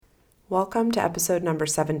Welcome to episode number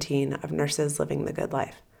 17 of Nurses Living the Good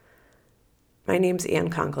Life. My name's Ann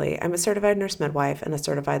Conkley. I'm a certified nurse midwife and a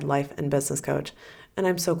certified life and business coach, and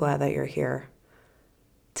I'm so glad that you're here.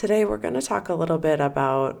 Today, we're going to talk a little bit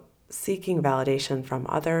about seeking validation from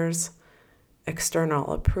others,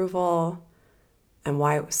 external approval, and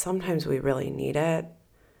why sometimes we really need it,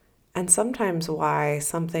 and sometimes why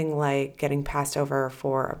something like getting passed over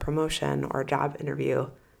for a promotion or a job interview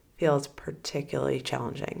feels particularly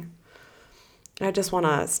challenging. I just want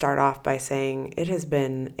to start off by saying it has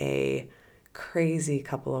been a crazy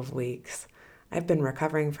couple of weeks. I've been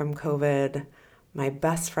recovering from COVID. My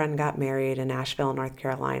best friend got married in Asheville, North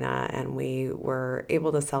Carolina, and we were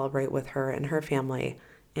able to celebrate with her and her family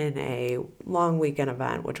in a long weekend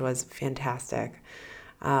event, which was fantastic.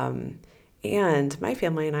 And my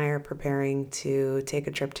family and I are preparing to take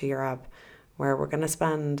a trip to Europe where we're going to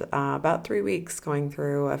spend about 3 weeks going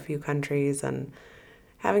through a few countries and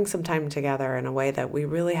having some time together in a way that we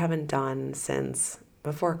really haven't done since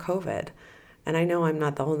before COVID. And I know I'm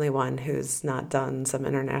not the only one who's not done some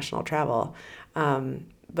international travel,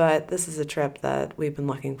 but this is a trip that we've been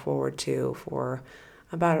looking forward to for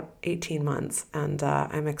about 18 months, and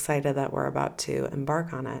I'm excited that we're about to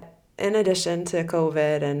embark on it. In addition to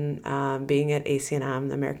COVID and being at ACNM,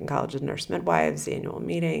 the American College of Nurse Midwives, the annual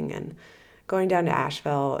meeting, and going down to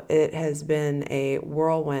Asheville, it has been a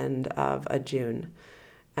whirlwind of a June.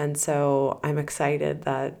 And so I'm excited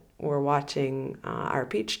that we're watching our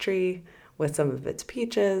peach tree with some of its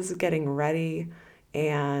peaches getting ready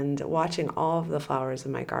and watching all of the flowers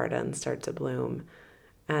in my garden start to bloom.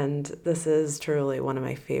 And this is truly one of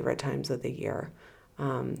my favorite times of the year,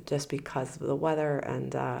 just because of the weather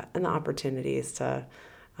and the opportunities to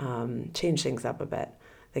change things up a bit.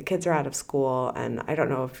 The kids are out of school, and I don't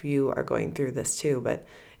know if you are going through this too, but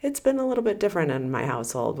it's been a little bit different in my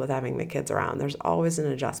household with having the kids around. There's always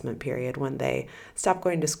an adjustment period when they stop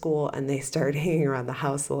going to school and they start hanging around the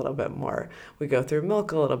house a little bit more. We go through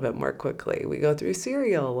milk a little bit more quickly. We go through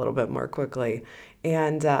cereal a little bit more quickly.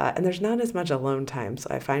 And there's not as much alone time, so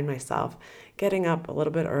I find myself getting up a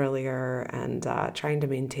little bit earlier and trying to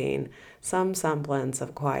maintain some semblance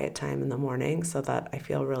of quiet time in the morning so that I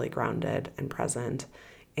feel really grounded and present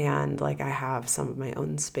and like I have some of my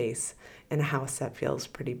own space in a house that feels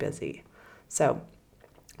pretty busy. So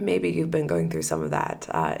maybe you've been going through some of that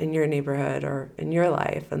in your neighborhood or in your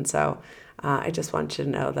life. And so I just want you to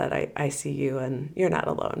know that I see you and you're not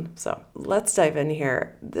alone. So let's dive in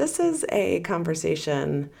here. This is a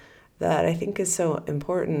conversation that I think is so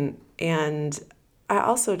important. And I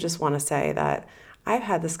also just want to say that I've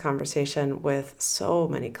had this conversation with so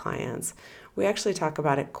many clients. We actually talk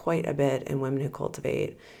about it quite a bit in Women Who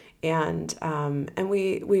Cultivate. And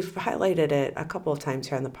we've highlighted it a couple of times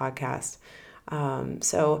here on the podcast.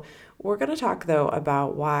 So we're going to talk, though,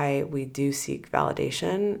 about why we do seek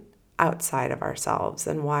validation outside of ourselves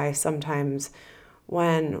and why sometimes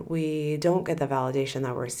when we don't get the validation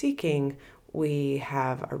that we're seeking, we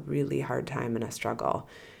have a really hard time and a struggle.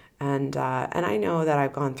 And I know that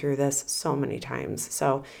I've gone through this so many times.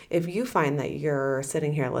 So if you find that you're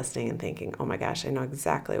sitting here listening and thinking, oh my gosh, I know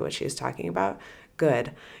exactly what she's talking about,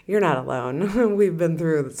 good. You're not alone. We've been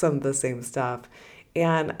through some of the same stuff.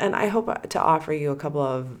 And I hope to offer you a couple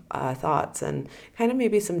of thoughts and kind of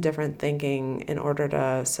maybe some different thinking in order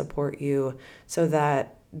to support you so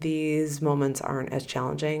that these moments aren't as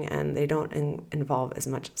challenging and they don't involve as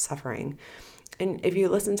much suffering. And if you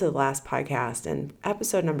listen to the last podcast, in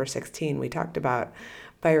episode number 16, we talked about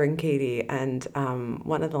Byron Katie, and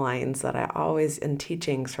one of the lines that I always, in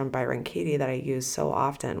teachings from Byron Katie that I use so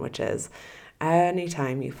often, which is,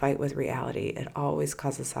 anytime you fight with reality, it always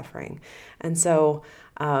causes suffering. And so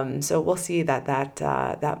we'll see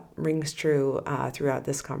that rings true throughout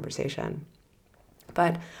this conversation.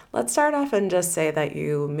 But let's start off and just say that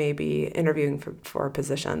you may be interviewing for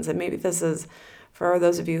positions, and maybe this is for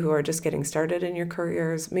those of you who are just getting started in your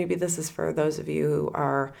careers. Maybe this is for those of you who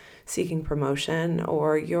are seeking promotion,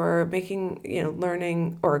 or you're making,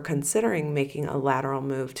 learning or considering making a lateral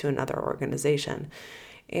move to another organization.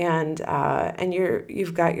 And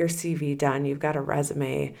you've got your CV done, you've got a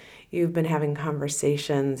resume, you've been having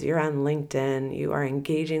conversations, you're on LinkedIn, you are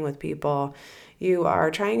engaging with people, you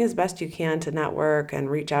are trying as best you can to network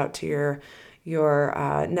and reach out to your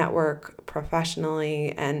network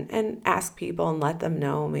professionally and ask people and let them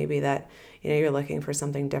know maybe that you're looking for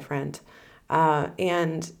something different.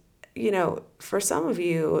 And for some of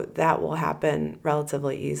you, that will happen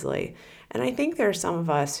relatively easily. And I think there are some of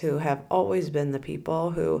us who have always been the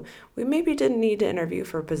people who we maybe didn't need to interview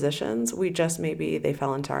for positions. We just maybe they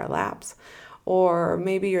fell into our laps. Or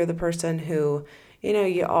maybe you're the person who,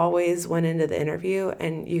 You always went into the interview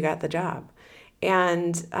and you got the job.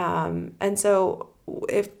 And so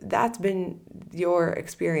if that's been your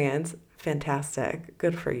experience, fantastic.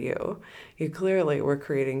 Good for you. You clearly were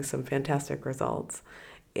creating some fantastic results.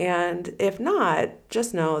 And if not,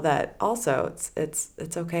 just know that also it's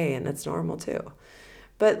okay and it's normal too.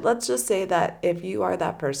 But let's just say that if you are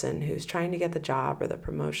that person who's trying to get the job or the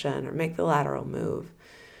promotion or make the lateral move,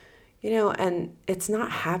 and it's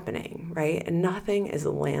not happening, right? And nothing is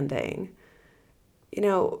landing.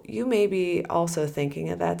 You may be also thinking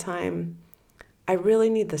at that time, I really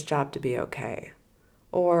need this job to be okay.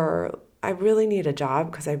 Or I really need a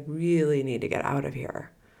job because I really need to get out of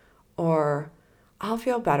here. Or I'll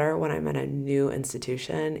feel better when I'm in a new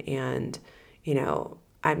institution and,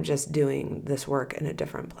 I'm just doing this work in a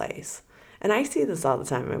different place. And I see this all the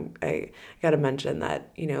time. I got to mention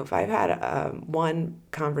that, if I've had one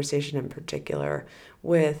conversation in particular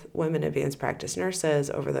with women advanced practice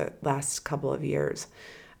nurses over the last couple of years,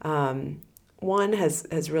 one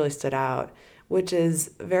has really stood out, which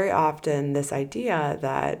is very often this idea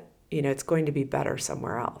that, it's going to be better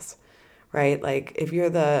somewhere else, right? Like if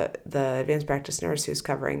you're the advanced practice nurse who's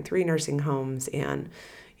covering 3 nursing homes and,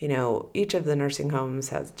 each of the nursing homes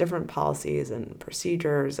has different policies and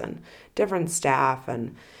procedures and different staff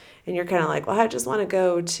and you're kind of like, well, I just want to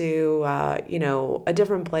go to, a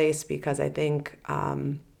different place because I think,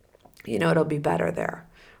 it'll be better there,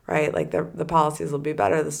 right? Like the policies will be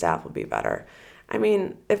better, the staff will be better. I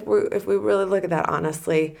mean, if we really look at that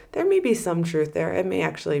honestly, there may be some truth there. It may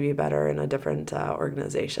actually be better in a different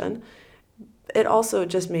organization. It also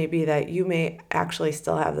just may be that you may actually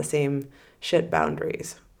still have the same shit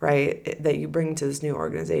boundaries, right? That you bring to this new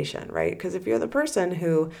organization, right? Because if you're the person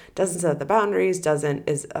who doesn't set the boundaries,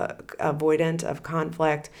 is avoidant of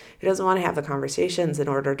conflict, who doesn't want to have the conversations in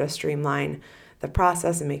order to streamline the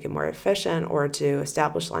process and make it more efficient or to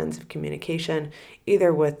establish lines of communication,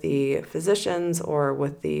 either with the physicians or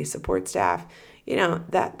with the support staff,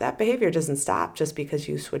 that behavior doesn't stop just because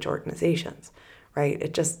you switch organizations, right?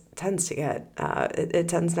 It just tends to it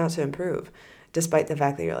tends not to improve, despite the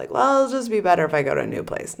fact that you're like, well, it'll just be better if I go to a new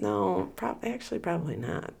place. No, probably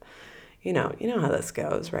not. You know how this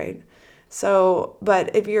goes, right? So,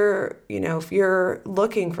 but if you're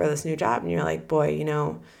looking for this new job and you're like, boy,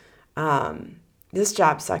 this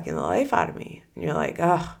job's sucking the life out of me. And you're like,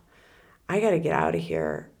 oh, I got to get out of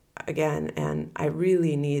here again. And I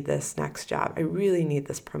really need this next job. I really need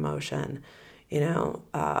this promotion,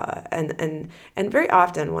 and very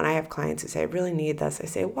often when I have clients who say, I really need this, I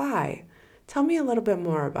say, why? Tell me a little bit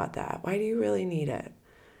more about that. Why do you really need it?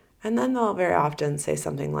 And then they'll very often say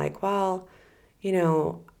something like, well,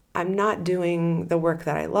 I'm not doing the work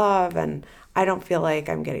that I love and I don't feel like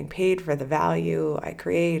I'm getting paid for the value I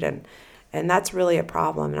create. And that's really a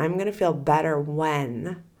problem. And I'm going to feel better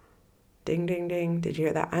when, ding, ding, ding, did you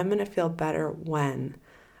hear that? I'm going to feel better when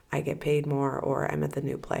I get paid more or I'm at the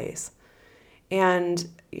new place. And,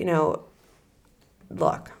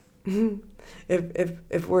 look, if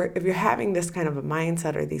you're having this kind of a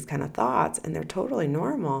mindset or these kind of thoughts, and they're totally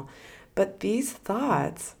normal, but these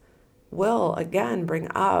thoughts will again bring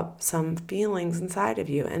up some feelings inside of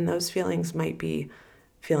you, and those feelings might be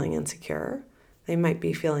feeling insecure. They might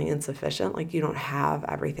be feeling insufficient, like you don't have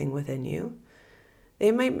everything within you.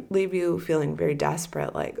 They might leave you feeling very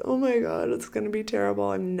desperate, like, oh my God, it's going to be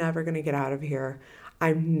terrible. I'm never going to get out of here.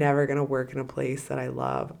 I'm never going to work in a place that I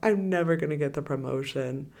love. I'm never going to get the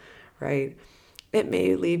promotion, right? It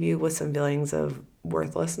may leave you with some feelings of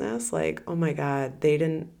worthlessness, like, oh my God, they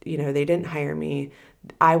didn't hire me.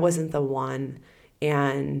 I wasn't the one.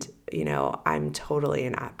 And, I'm totally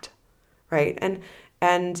inept, right?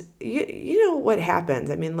 And you know what happens?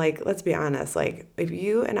 I mean, like, let's be honest, like if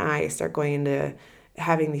you and I start going into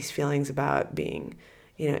having these feelings about being,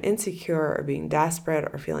 insecure or being desperate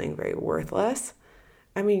or feeling very worthless,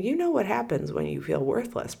 I mean, you know what happens when you feel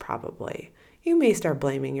worthless, probably. You may start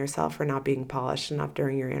blaming yourself for not being polished enough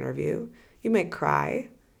during your interview. You might cry.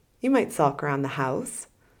 You might sulk around the house.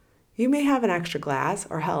 You may have an extra glass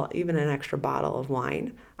or hell, even an extra bottle of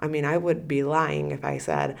wine. I mean, I would be lying if I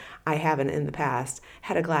said I haven't in the past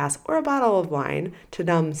had a glass or a bottle of wine to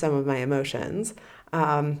numb some of my emotions.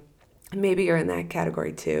 Maybe you're in that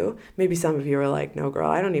category too. Maybe some of you are like, no,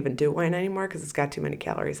 girl, I don't even do wine anymore because it's got too many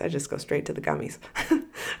calories. I just go straight to the gummies.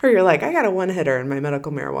 Or you're like, I got a one hitter in my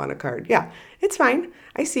medical marijuana card. Yeah, it's fine.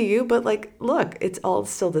 I see you. But like, look, it's all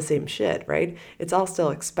still the same shit, right? It's all still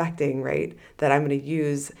expecting, right, that I'm going to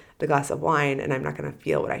use the glass of wine and I'm not going to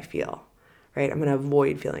feel what I feel, right? I'm going to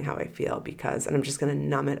avoid feeling how I feel and I'm just going to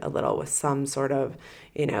numb it a little with some sort of,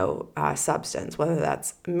 substance, whether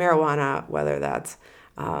that's marijuana, whether that's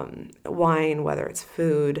wine, whether it's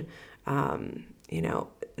food, you know,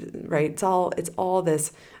 right? It's all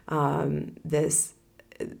this this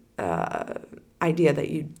idea that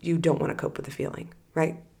you don't want to cope with the feeling,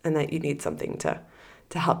 right? And that you need something to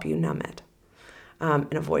help you numb it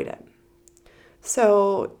and avoid it.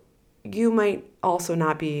 So you might also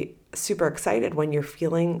not be super excited when you're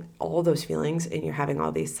feeling all those feelings and you're having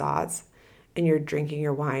all these thoughts and you're drinking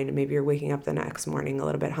your wine and maybe you're waking up the next morning a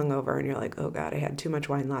little bit hungover and you're like, oh God, I had too much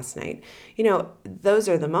wine last night. You know, those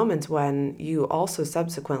are the moments when you also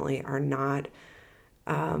subsequently are not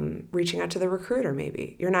reaching out to the recruiter,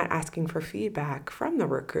 maybe. You're not asking for feedback from the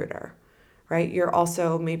recruiter, right? You're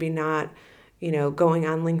also maybe not, going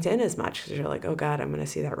on LinkedIn as much because you're like, oh God, I'm going to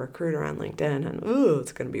see that recruiter on LinkedIn and, ooh,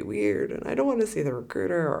 it's going to be weird. And I don't want to see the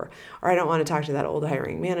recruiter or I don't want to talk to that old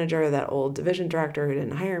hiring manager, that old division director who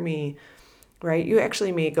didn't hire me, right? You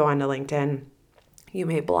actually may go onto LinkedIn. You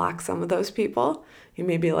may block some of those people. You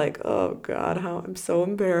may be like, oh God, how I'm so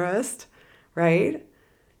embarrassed, right?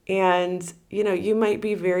 And, you might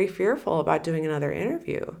be very fearful about doing another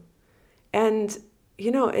interview. And,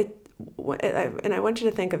 and I want you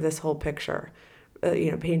to think of this whole picture,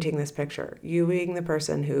 painting this picture. You being the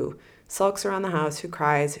person who sulks around the house, who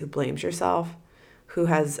cries, who blames yourself, who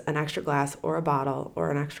has an extra glass or a bottle or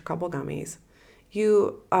an extra couple gummies.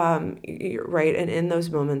 You're right. And in those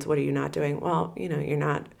moments, what are you not doing? Well, you're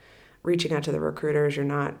not reaching out to the recruiters. You're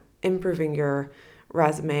not improving your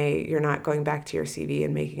resume. You're not going back to your CV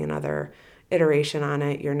and making another iteration on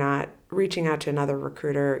it. You're not reaching out to another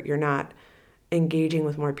recruiter. You're not engaging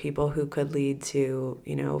with more people who could lead to,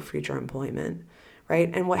 future employment, right?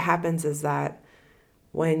 And what happens is that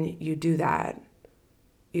when you do that,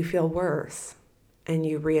 you feel worse and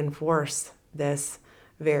you reinforce this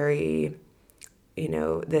very,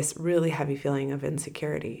 this really heavy feeling of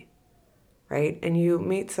insecurity, right? And you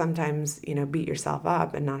may sometimes, beat yourself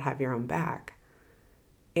up and not have your own back.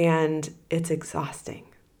 And it's exhausting,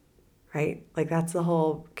 right? Like that's the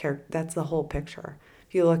whole picture.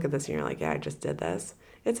 If you look at this and you're like, yeah, I just did this.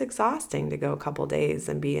 It's exhausting to go a couple days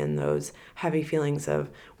and be in those heavy feelings of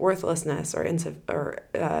worthlessness or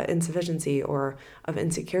insufficiency or of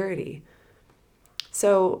insecurity.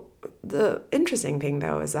 So the interesting thing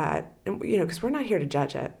though is that, because we're not here to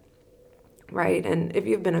judge it, right? And if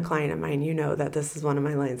you've been a client of mine, you know that this is one of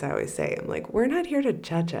my lines I always say. I'm like, we're not here to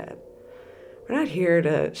judge it. We're not here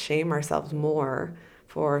to shame ourselves more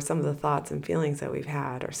for some of the thoughts and feelings that we've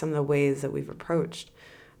had or some of the ways that we've approached,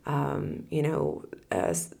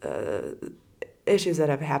 issues that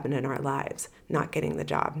have happened in our lives, not getting the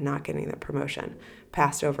job, not getting the promotion,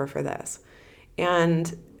 passed over for this.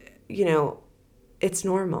 And, it's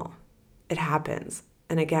normal. It happens.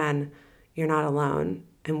 And again, you're not alone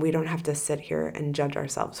and we don't have to sit here and judge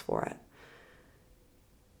ourselves for it.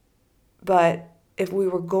 But if we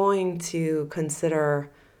were going to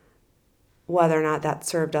consider whether or not that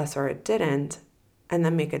served us or it didn't, and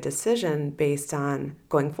then make a decision based on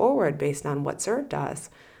going forward, based on what served us,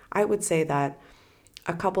 I would say that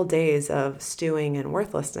a couple days of stewing in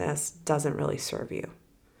worthlessness doesn't really serve you.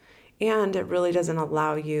 And it really doesn't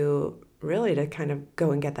allow you really to kind of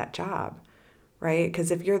go and get that job, right?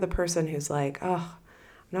 Because if you're the person who's like, oh,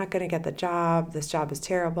 I'm not going to get the job, this job is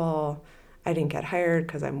terrible, I didn't get hired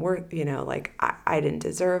because I'm I didn't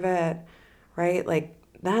deserve it, right? Like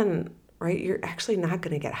then, right, you're actually not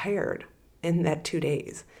going to get hired in that 2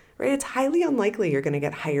 days, right? It's highly unlikely you're going to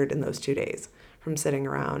get hired in those 2 days from sitting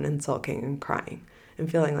around and sulking and crying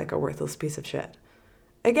and feeling like a worthless piece of shit.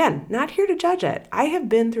 Again, not here to judge it. I have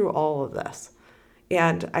been through all of this.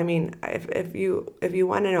 And I mean, if you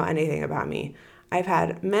want to know anything about me, I've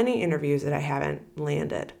had many interviews that I haven't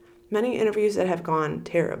landed, many interviews that have gone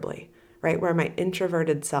terribly, right? Where my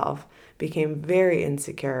introverted self became very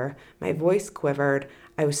insecure. My voice quivered.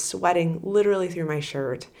 I was sweating literally through my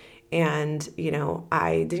shirt. And,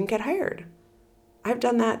 I didn't get hired. I've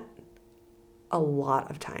done that a lot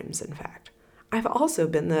of times, in fact. I've also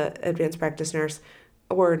been the advanced practice nurse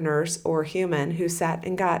or human who sat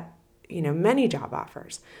and got, many job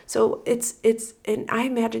offers. So and I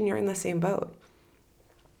imagine you're in the same boat.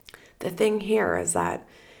 The thing here is that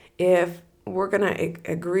if we're going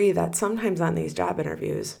to agree that sometimes on these job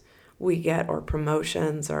interviews we get or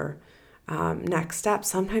promotions or next steps,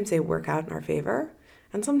 sometimes they work out in our favor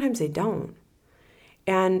and sometimes they don't.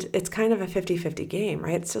 And it's kind of a 50-50 game,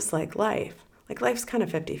 right? It's just like life. Like life's kind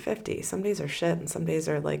of 50-50. Some days are shit and some days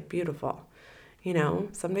are like beautiful.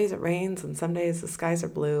 Some days it rains and some days the skies are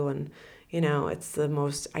blue and, it's the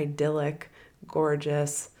most idyllic,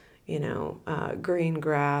 gorgeous, green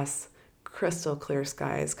grass, crystal clear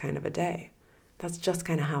skies kind of a day. That's just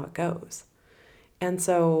kind of how it goes. And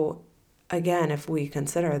so again, if we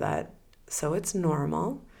consider that, so it's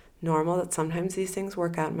normal that sometimes these things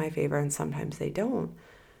work out in my favor and sometimes they don't,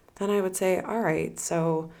 then I would say, all right,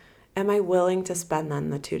 so am I willing to spend then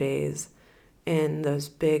the 2 days in those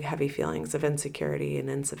big, heavy feelings of insecurity and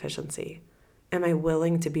insufficiency? Am I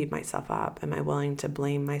willing to beat myself up? Am I willing to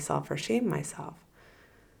blame myself or shame myself?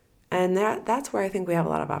 And that's where I think we have a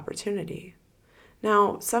lot of opportunity.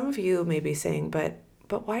 Now, some of you may be saying, but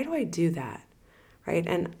why do I do that? Right?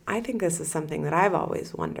 And I think this is something that I've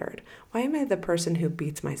always wondered. Why am I the person who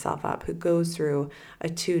beats myself up, who goes through a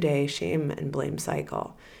 2-day shame and blame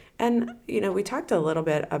cycle? And, we talked a little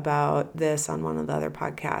bit about this on one of the other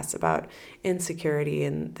podcasts about insecurity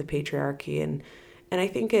and the patriarchy. And I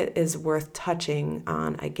think it is worth touching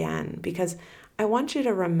on again, because I want you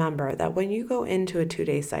to remember that when you go into a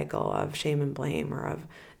 2-day cycle of shame and blame or of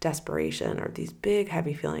desperation or these big,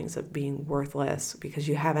 heavy feelings of being worthless because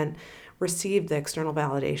you haven't received the external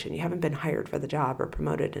validation, you haven't been hired for the job or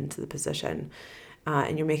promoted into the position,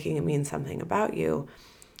 and you're making it mean something about you,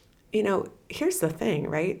 here's the thing,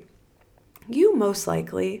 right? You most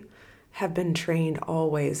likely have been trained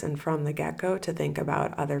always and from the get-go to think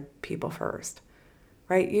about other people first,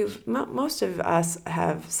 right? Most of us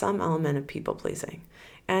have some element of people pleasing.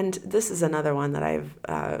 And this is another one that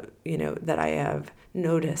that I have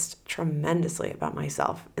noticed tremendously about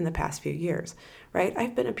myself in the past few years, right?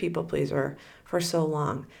 I've been a people pleaser for so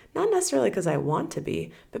long, not necessarily because I want to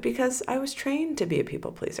be, but because I was trained to be a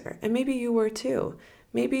people pleaser. And maybe you were too.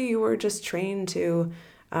 Maybe you were just trained to,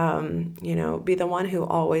 be the one who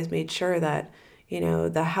always made sure that,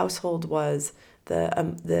 the household was the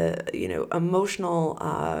emotional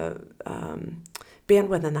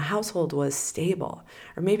bandwidth in the household was stable.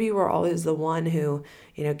 Or maybe you were always the one who,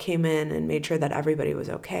 came in and made sure that everybody was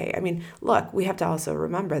okay. I mean, look, we have to also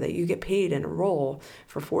remember that you get paid in a role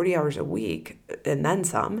for 40 hours a week and then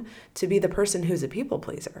some to be the person who's a people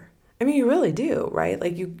pleaser. I mean, you really do, right?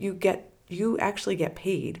 Like you actually get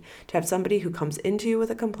paid to have somebody who comes into you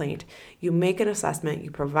with a complaint, you make an assessment,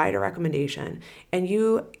 you provide a recommendation, and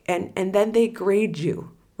and then they grade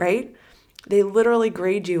you, right? They literally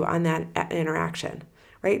grade you on that interaction,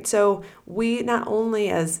 right? So we not only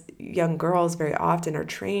as young girls very often are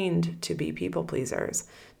trained to be people pleasers,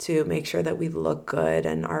 to make sure that we look good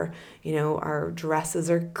and our dresses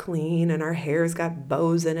are clean and our hair's got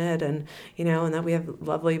bows in it and, and that we have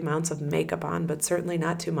lovely amounts of makeup on, but certainly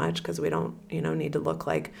not too much because we don't, need to look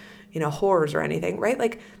like, whores or anything, right?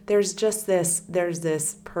 Like there's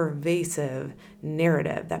this pervasive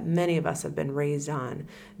narrative that many of us have been raised on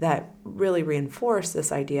that really reinforce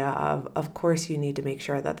this idea of course, you need to make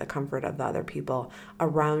sure that the comfort of the other people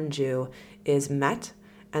around you is met,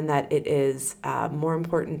 and that it is more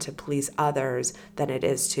important to please others than it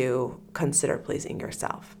is to consider pleasing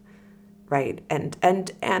yourself, right?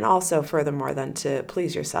 And also furthermore than to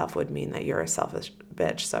please yourself would mean that you're a selfish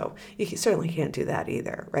bitch. So you certainly can't do that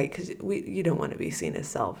either, right? Because you don't want to be seen as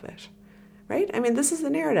selfish, right? I mean, this is the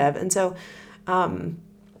narrative. And so,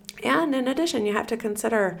 and in addition, you have to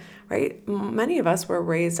consider, right, many of us were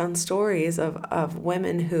raised on stories of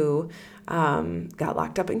women who got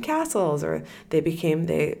locked up in castles, or they became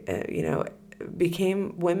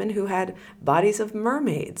women who had bodies of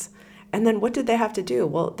mermaids. And then what did they have to do?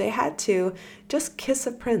 Well, they had to just kiss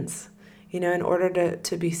a prince, in order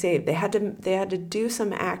to be saved. They had to do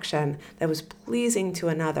some action that was pleasing to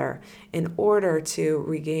another in order to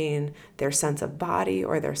regain their sense of body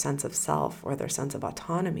or their sense of self or their sense of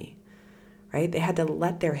autonomy, right? They had to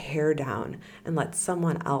let their hair down and let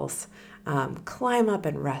someone else climb up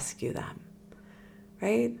and rescue them,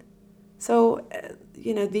 right? So,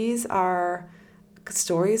 these are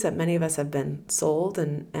stories that many of us have been sold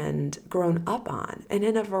and grown up on, and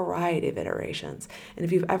in a variety of iterations. And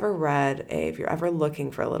if you've ever if you're ever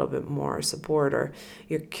looking for a little bit more support, or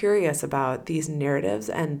you're curious about these narratives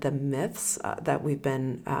and the myths that we've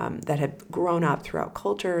been, that have grown up throughout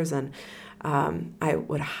cultures, and I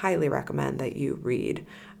would highly recommend that you read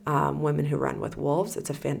Women Who Run with Wolves.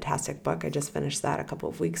 It's a fantastic book. I just finished that a couple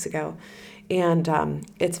of weeks ago. And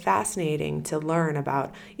it's fascinating to learn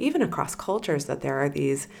about, even across cultures, that there are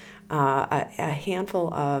these a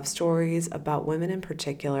handful of stories about women in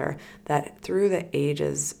particular that through the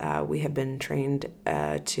ages we have been trained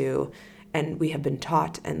to, and we have been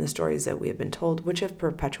taught, and the stories that we have been told, which have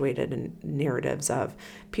perpetuated in narratives of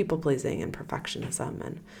people-pleasing and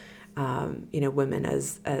perfectionism, and women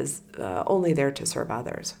as only there to serve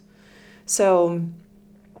others. So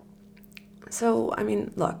I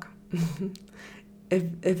mean, look,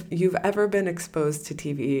 if you've ever been exposed to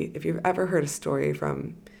TV, if you've ever heard a story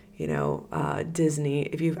from, Disney,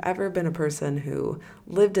 if you've ever been a person who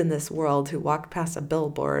lived in this world, who walked past a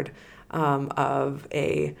billboard of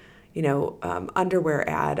a, underwear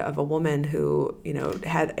ad of a woman who,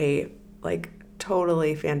 had a like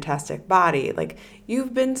totally fantastic body. Like,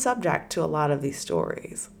 you've been subject to a lot of these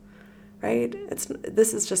stories, right?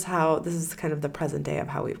 This is kind of the present day of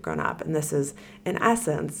how we've grown up. And this is, in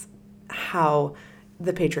essence, how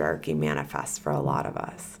the patriarchy manifests for a lot of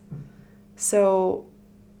us. So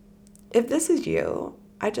if this is you,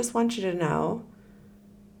 I just want you to know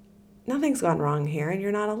nothing's gone wrong here and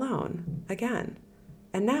you're not alone again.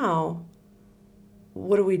 And now,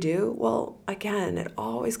 what do we do? Well, again, it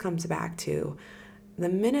always comes back to the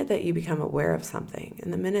minute that you become aware of something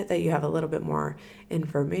and the minute that you have a little bit more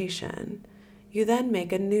information, you then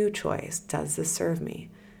make a new choice. Does this serve me?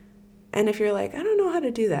 And if you're like, I don't know how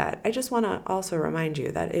to do that, I just want to also remind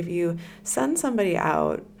you that if you send somebody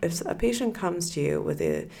out, if a patient comes to you with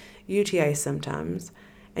a UTI symptoms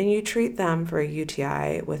and you treat them for a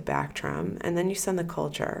UTI with Bactrim, and then you send the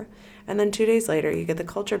culture, and then 2 days later you get the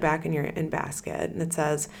culture back in your in basket, and it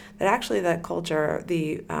says that actually that culture,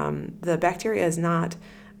 the bacteria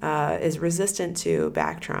is resistant to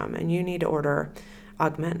Bactrim, and you need to order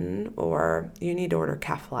Augmentin or you need to order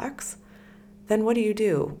Keflex. Then what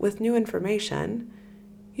do? With new information,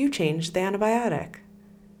 you change the antibiotic.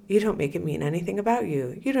 You don't make it mean anything about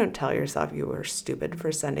you. You don't tell yourself you were stupid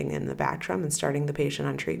for sending in the Bactrim and starting the patient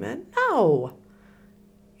on treatment. No.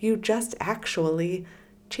 You just actually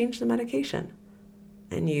change the medication.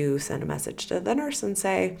 And you send a message to the nurse and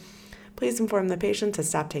say, please inform the patient to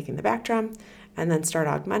stop taking the Bactrim and then start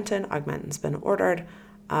Augmentin. Augmentin's been ordered.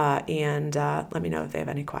 And let me know if they have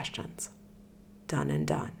any questions. Done and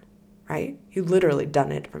done. Right? You literally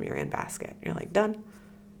done it from your in basket. You're like, done.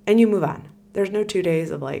 And you move on. There's no 2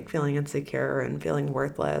 days of like feeling insecure and feeling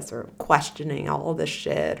worthless or questioning all this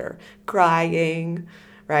shit or crying,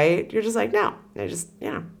 right? You're just like, no, this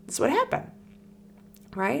is what happened,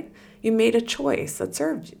 right? You made a choice that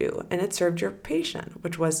served you and it served your patient,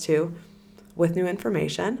 which was to, with new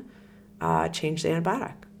information, change the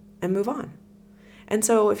antibiotic and move on. And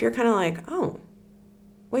so if you're kind of like, oh,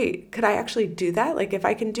 wait, could I actually do that? Like, if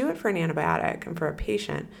I can do it for an antibiotic and for a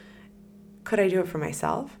patient, could I do it for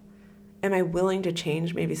myself? Am I willing to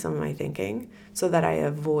change maybe some of my thinking so that I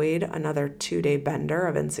avoid another 2-day bender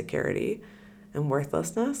of insecurity and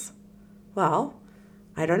worthlessness? Well,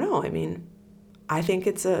 I don't know. I mean, I think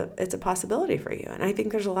it's a possibility for you. And I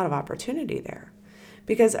think there's a lot of opportunity there.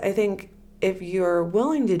 Because I think if you're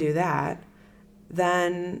willing to do that,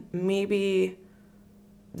 then maybe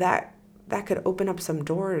that could open up some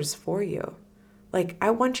doors for you. Like,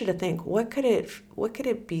 I want you to think, what could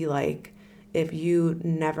it be like if you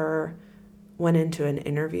never went into an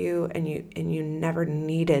interview and you never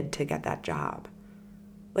needed to get that job?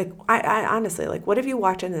 Like, I honestly, like, what if you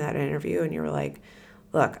walked into that interview and you were like,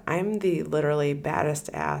 look, I'm the literally baddest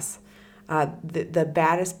ass, the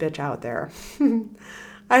baddest bitch out there.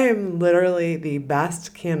 I am literally the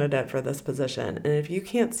best candidate for this position. And if you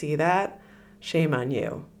can't see that, shame on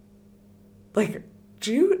you. Like,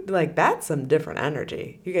 that's some different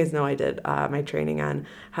energy. You guys know I did my training on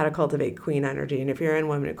how to cultivate queen energy. And if you're in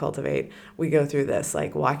Women Who Cultivate, we go through this,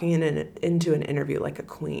 like walking into an interview like a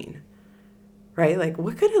queen, right? Like,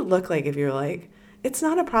 what could it look like if you're like, it's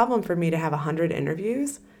not a problem for me to have 100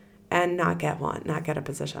 interviews and not get a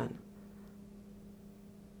position.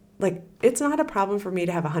 Like, it's not a problem for me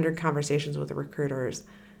to have 100 conversations with the recruiters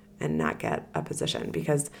and not get a position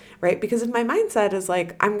because if my mindset is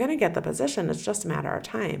like, I'm going to get the position, it's just a matter of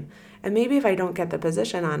time. And maybe if I don't get the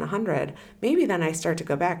position on 100, maybe then I start to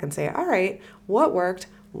go back and say, all right, what worked,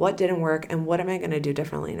 what didn't work, and what am I going to do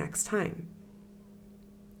differently next time?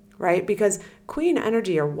 Right? Because queen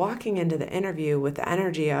energy, you're walking into the interview with the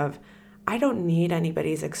energy of, I don't need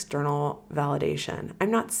anybody's external validation.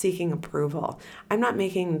 I'm not seeking approval. I'm not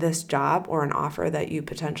making this job or an offer that you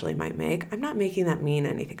potentially might make. I'm not making that mean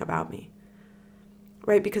anything about me,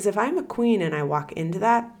 right? Because if I'm a queen and I walk into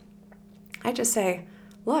that, I just say,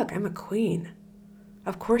 look, I'm a queen.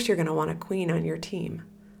 Of course you're going to want a queen on your team.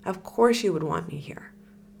 Of course you would want me here.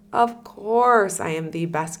 Of course I am the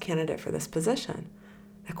best candidate for this position.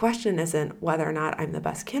 The question isn't whether or not I'm the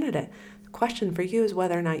best candidate. The question for you is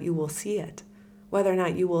whether or not you will see it, whether or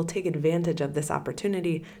not you will take advantage of this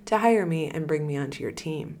opportunity to hire me and bring me onto your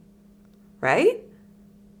team, right?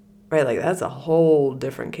 Right, like that's a whole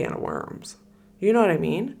different can of worms. You know what I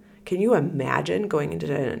mean? Can you imagine going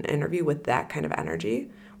into an interview with that kind of energy,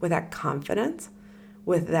 with that confidence,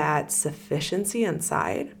 with that sufficiency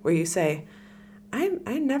inside, where you say,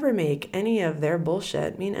 I never make any of their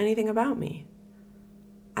bullshit mean anything about me.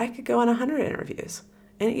 I could go on 100 interviews.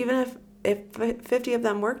 And even if if 50 of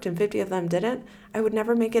them worked and 50 of them didn't, I would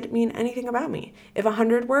never make it mean anything about me. If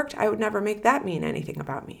 100 worked, I would never make that mean anything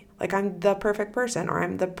about me. Like I'm the perfect person or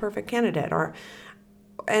I'm the perfect candidate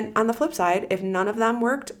and on the flip side, if none of them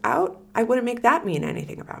worked out, I wouldn't make that mean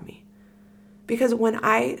anything about me. Because when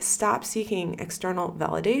I stop seeking external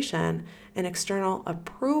validation and external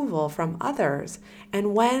approval from others,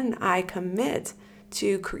 and when I commit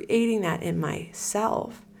to creating that in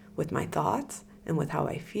myself with my thoughts and with how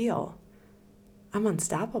I feel, I'm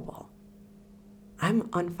unstoppable. I'm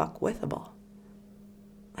unfuckwithable.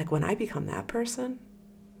 Like when I become that person,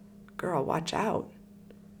 girl, watch out.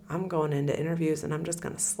 I'm going into interviews and I'm just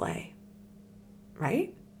going to slay.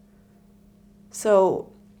 Right?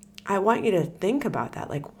 So I want you to think about that.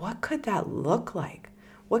 Like, what could that look like?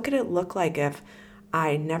 What could it look like if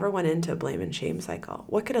I never went into a blame and shame cycle?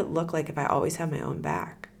 What could it look like if I always had my own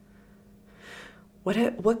back?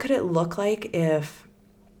 What could it look like if,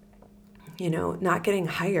 not getting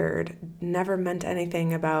hired never meant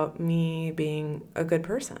anything about me being a good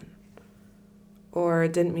person? Or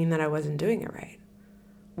it didn't mean that I wasn't doing it right?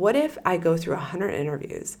 What if I go through 100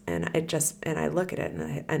 interviews and I look at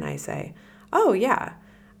it and I say, oh yeah,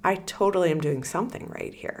 I totally am doing something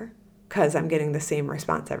right here because I'm getting the same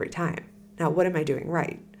response every time. Now, what am I doing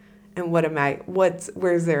right? And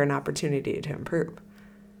where's there an opportunity to improve?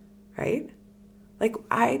 Right? Like,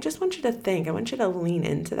 I just want you to think, I want you to lean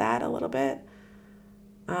into that a little bit.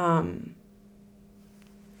 Right?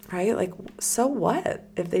 Like, so what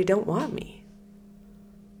if they don't want me?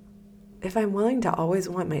 If I'm willing to always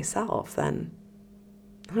want myself, then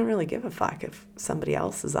I don't really give a fuck if somebody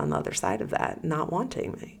else is on the other side of that, not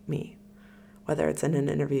wanting me. Whether it's in an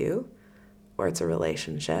interview, or it's a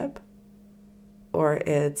relationship, or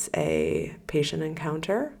it's a patient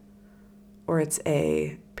encounter, or it's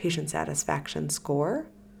a patient satisfaction score,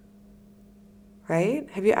 right?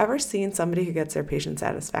 Have you ever seen somebody who gets their patient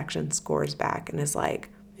satisfaction scores back and is like,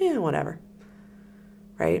 yeah, whatever,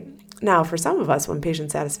 right? Now, for some of us, when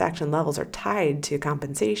patient satisfaction levels are tied to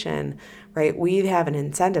compensation, right, we have an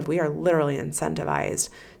incentive. We are literally incentivized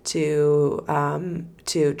to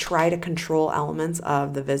try to control elements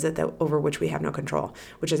of the visit over which we have no control,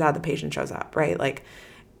 which is how the patient shows up, right? Like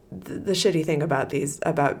the shitty thing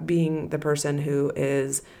about being the person who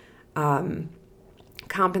is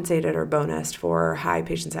compensated or bonused for high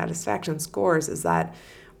patient satisfaction scores is that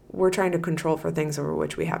we're trying to control for things over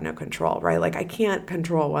which we have no control, right? Like I can't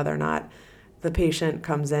control whether or not the patient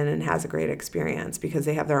comes in and has a great experience because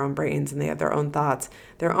they have their own brains and they have their own thoughts,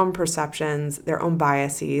 their own perceptions, their own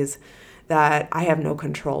biases that I have no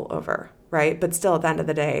control over, right? But still, at the end of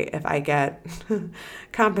the day, if I get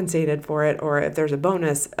compensated for it or if there's a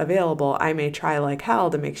bonus available, I may try like hell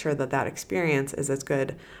to make sure that that experience is as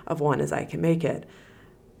good of one as I can make it.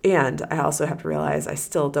 And I also have to realize I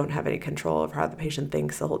still don't have any control over how the patient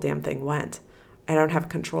thinks the whole damn thing went. I don't have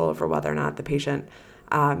control over whether or not the patient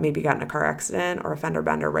maybe got in a car accident or a fender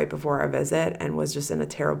bender right before our visit and was just in a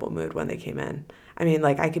terrible mood when they came in. I mean,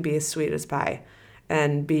 like I could be as sweet as pie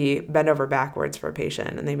and be bent over backwards for a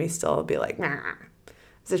patient and they may still be like, nah,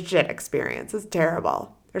 it's a shit experience. It's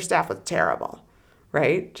terrible. Their staff was terrible,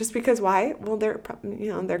 right? Just because why? Well,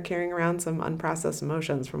 they're carrying around some unprocessed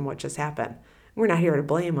emotions from what just happened. We're not here to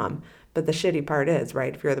blame them. But the shitty part is,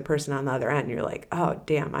 right, if you're the person on the other end, you're like, oh,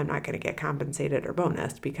 damn, I'm not going to get compensated or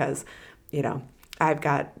bonused because, I've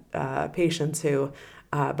got patients who,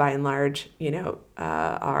 by and large,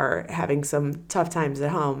 are having some tough times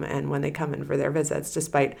at home. And when they come in for their visits,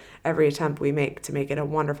 despite every attempt we make to make it a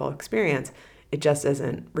wonderful experience, it just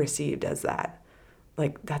isn't received as that.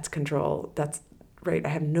 Like, that's control. That's, right, I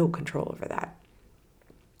have no control over that.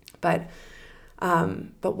 But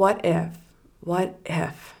what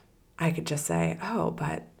if I could just say, oh,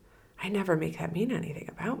 but I never make that mean anything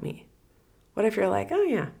about me? What if you're like, oh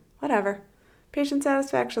yeah, whatever. Patient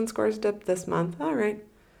satisfaction scores dipped this month. All right.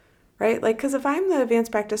 Right? Like, because if I'm the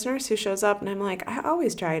advanced practice nurse who shows up and I'm like, I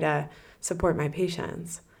always try to support my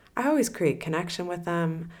patients. I always create connection with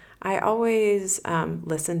them. I always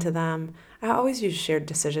listen to them. I always use shared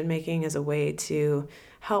decision making as a way to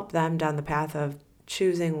help them down the path of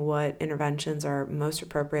choosing what interventions are most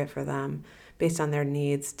appropriate for them based on their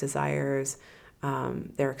needs, desires,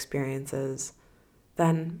 their experiences,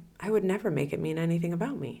 then I would never make it mean anything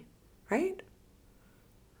about me, right?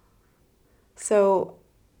 So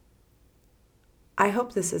I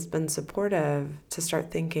hope this has been supportive to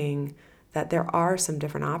start thinking that there are some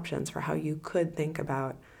different options for how you could think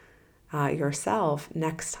about yourself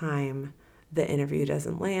next time the interview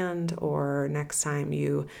doesn't land, or next time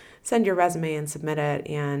you send your resume and submit it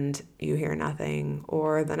and you hear nothing,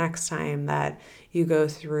 or the next time that you go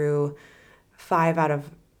through 5 out of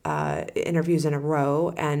interviews in a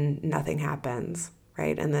row and nothing happens,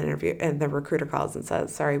 right? And the recruiter calls and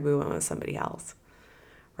says, sorry, we went with somebody else,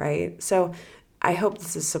 right? So I hope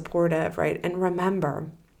this is supportive, right? And remember,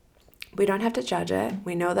 we don't have to judge it.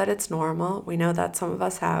 We know that it's normal. We know that some of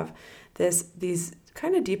us have these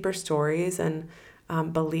kind of deeper stories and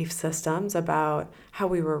belief systems about how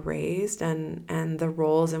we were raised and the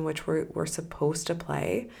roles in which we're supposed to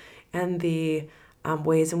play and the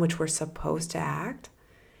ways in which we're supposed to act.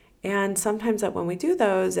 And sometimes that when we do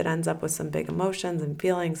those, it ends up with some big emotions and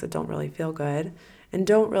feelings that don't really feel good and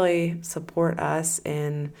don't really support us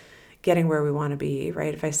in getting where we want to be,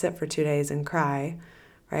 right? If I sit for 2 days and cry,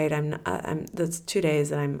 right, that's 2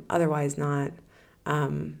 days that I'm otherwise not,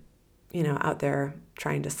 out there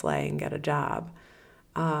trying to slay and get a job,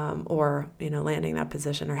 or, landing that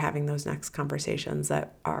position or having those next conversations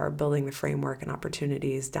that are building the framework and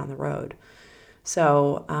opportunities down the road.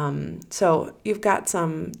 So you've got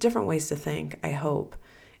some different ways to think, I hope.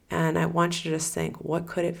 And I want you to just think, what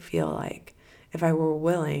could it feel like if I were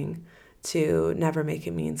willing to never make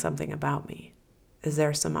it mean something about me? Is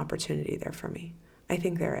there some opportunity there for me? I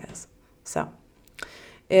think there is. So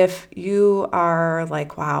if you are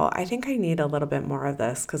like, wow, I think I need a little bit more of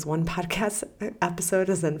this because one podcast episode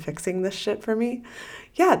isn't fixing this shit for me.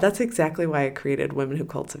 Yeah, that's exactly why I created Women Who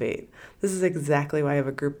Cultivate. This is exactly why I have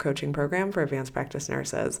a group coaching program for advanced practice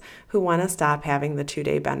nurses who want to stop having the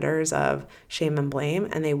 2-day benders of shame and blame,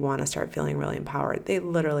 and they want to start feeling really empowered. They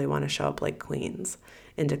literally want to show up like queens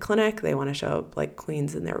into clinic. They want to show up like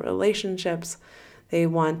queens in their relationships. They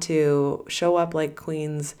want to show up like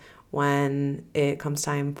queens when it comes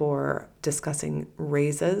time for discussing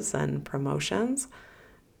raises and promotions.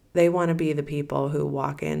 They want to be the people who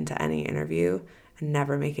walk into any interview and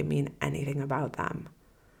never make it mean anything about them.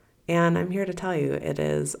 And I'm here to tell you it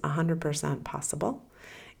is 100% possible,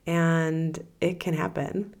 and it can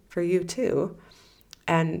happen for you too.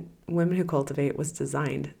 And Women Who Cultivate was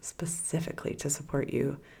designed specifically to support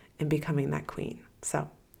you in becoming that queen.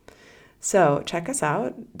 So check us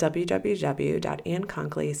out,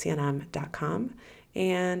 www.annconkleycnm.com,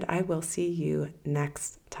 and I will see you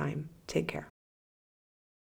next time. Take care.